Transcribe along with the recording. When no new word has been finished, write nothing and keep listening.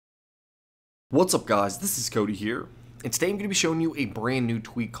What's up guys, this is Cody here, and today I'm going to be showing you a brand new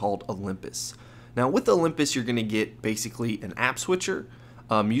tweak called Olympus. Now with Olympus you're going to get basically an app switcher,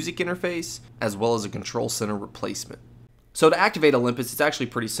 a music interface, as well as a control center replacement. So to activate Olympus, it's actually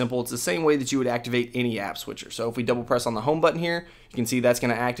pretty simple. It's the same way that you would activate any app switcher. So if we double press on the home button here, you can see that's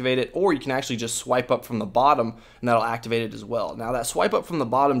going to activate it, or you can actually just swipe up from the bottom and that'll activate it as well. Now that swipe up from the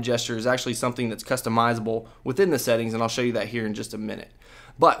bottom gesture is actually something that's customizable within the settings, and I'll show you that here in just a minute.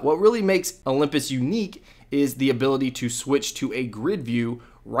 But what really makes Olympus unique is the ability to switch to a grid view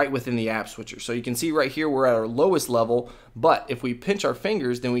right within the app switcher. So you can see right here we're at our lowest level, but if we pinch our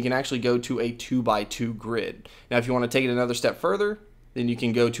fingers, then we can actually go to a 2x2 grid. Now if you want to take it another step further, then you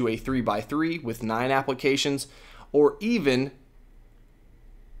can go to a 3x3 with 9 applications, or even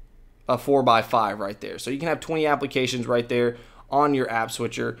a 4x5 right there. So you can have 20 applications right there on your app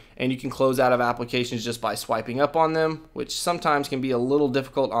switcher, and you can close out of applications just by swiping up on them, which sometimes can be a little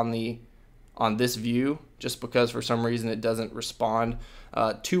difficult on this view just because for some reason it doesn't respond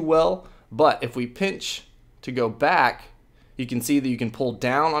too well. But if we pinch to go back, you can see that you can pull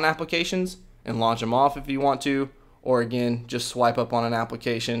down on applications and launch them off if you want to, or again just swipe up on an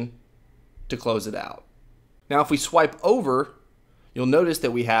application to close it out. Now if we swipe over, you'll notice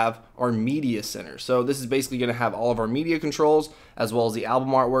that we have our media center. So this is basically going to have all of our media controls as well as the album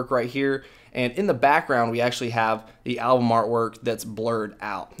artwork right here. And in the background, we actually have the album artwork that's blurred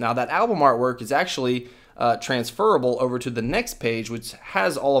out. Now that album artwork is actually transferable over to the next page, which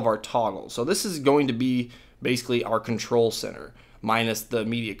has all of our toggles. So this is going to be basically our control center minus the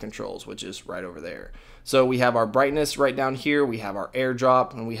media controls, which is right over there. So we have our brightness right down here, we have our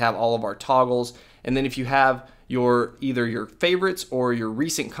airdrop, and we have all of our toggles. And then if you have either your favorites or your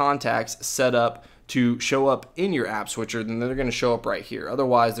recent contacts set up to show up in your app switcher, then they're going to show up right here.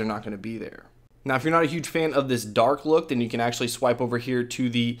 Otherwise, they're not going to be there. Now, if you're not a huge fan of this dark look, then you can actually swipe over here to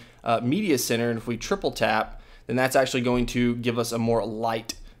the media center, and if we triple tap, then that's actually going to give us a more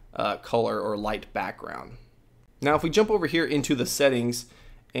light color or light background. Now, if we jump over here into the settings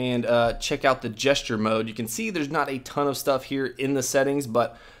and check out the gesture mode, you can see there's not a ton of stuff here in the settings,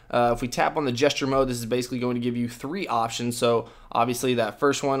 but if we tap on the gesture mode, this is basically going to give you 3 options. So obviously that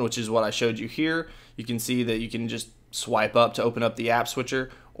first one, which is what I showed you here, you can see that you can just swipe up to open up the app switcher,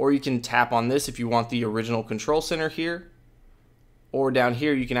 or you can tap on this if you want the original control center here, or down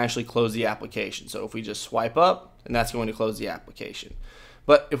here you can actually close the application. So if we just swipe up, and that's going to close the application.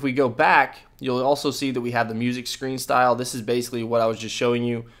 But if we go back, you'll also see that we have the music screen style. This is basically what I was just showing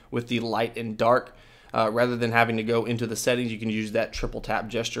you with the light and dark. Rather than having to go into the settings, you can use that triple tap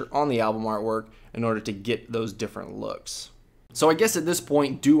gesture on the album artwork in order to get those different looks. So I guess at this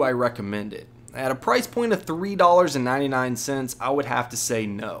point, do I recommend it? At a price point of $3.99, I would have to say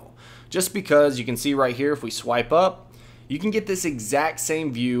no. Just because you can see right here, if we swipe up, you can get this exact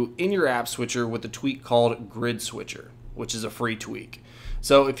same view in your app switcher with a tweak called Grid Switcher, which is a free tweak.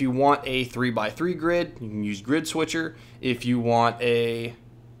 So if you want a 3x3 grid, you can use Grid Switcher. If you want a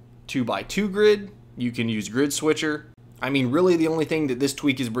 2x2 grid, you can use Grid Switcher. I mean, really the only thing that this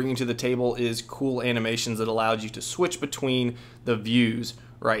tweak is bringing to the table is cool animations that allows you to switch between the views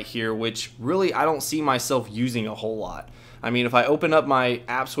right here, which really I don't see myself using a whole lot. I mean, if I open up my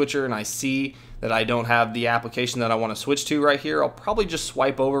app switcher and I see that I don't have the application that I want to switch to right here, I'll probably just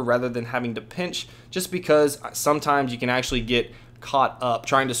swipe over rather than having to pinch, just because sometimes you can actually get caught up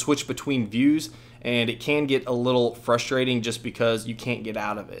trying to switch between views, and it can get a little frustrating just because you can't get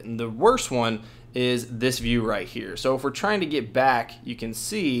out of it. And the worst one is this view right here. So if we're trying to get back, you can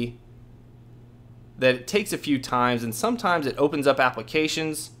see that it takes a few times, and sometimes it opens up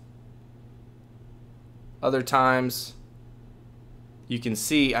applications. Other times you can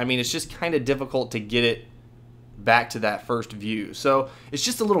see, I mean, it's just kind of difficult to get it back to that first view. So it's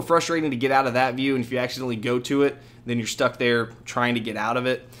just a little frustrating to get out of that view, and if you accidentally go to it, then you're stuck there trying to get out of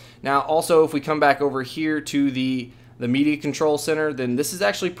it. Now also, if we come back over here to the media control center, then this is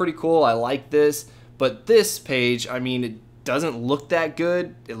actually pretty cool. I like this, but this page, I mean, it doesn't look that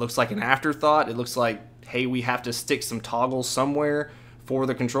good. It looks like an afterthought. It looks like, hey, we have to stick some toggles somewhere for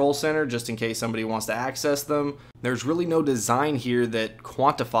the control center just in case somebody wants to access them. There's really no design here that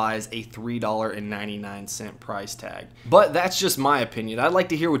quantifies a $3.99 price tag. But that's just my opinion. I'd like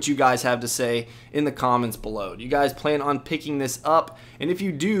to hear what you guys have to say in the comments below. Do you guys plan on picking this up? And if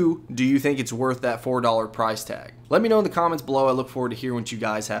you do you think it's worth that $4 price tag? Let me know in the comments below. I look forward to hearing what you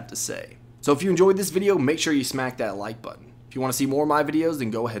guys have to say. So if you enjoyed this video, make sure you smack that like button. If you want to see more of my videos, then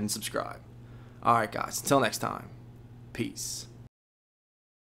go ahead and subscribe. Alright guys, until next time, peace.